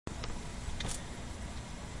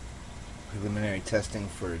Preliminary testing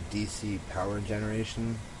for DC power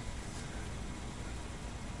generation.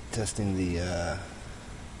 Testing the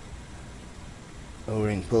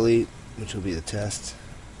O-ring pulley, which will be the test.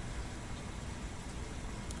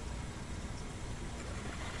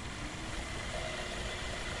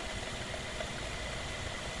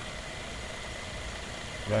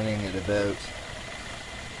 Running at about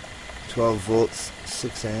 12 volts,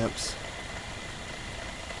 6 amps.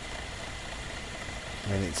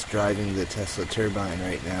 And it's driving the Tesla turbine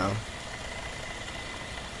right now.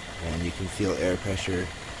 And you can feel air pressure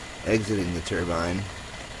exiting the turbine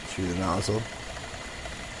through the nozzle.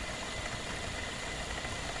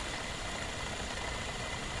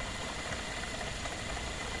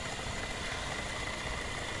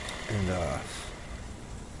 And off.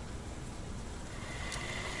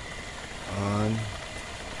 On.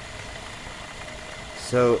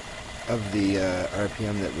 So, of the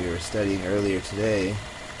RPM that we were studying earlier today, you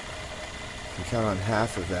can count on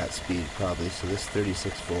half of that speed probably. So this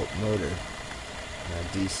 36 volt motor,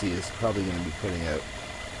 DC, is probably going to be putting out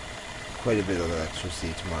quite a bit of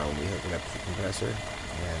electricity tomorrow when we hook it up to the compressor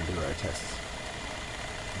and do our tests.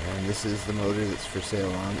 And this is the motor that's for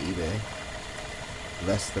sale on eBay,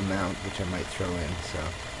 less the mount, which I might throw in. So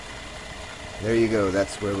there you go.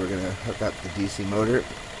 That's where we're going to hook up the DC motor,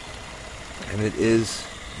 and it is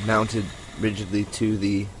mounted rigidly to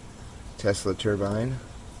the Tesla turbine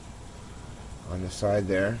on the side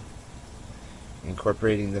there,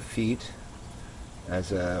 incorporating the feet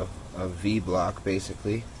as a V block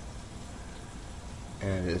basically,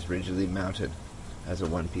 and it is rigidly mounted as a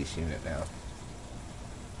one-piece unit now.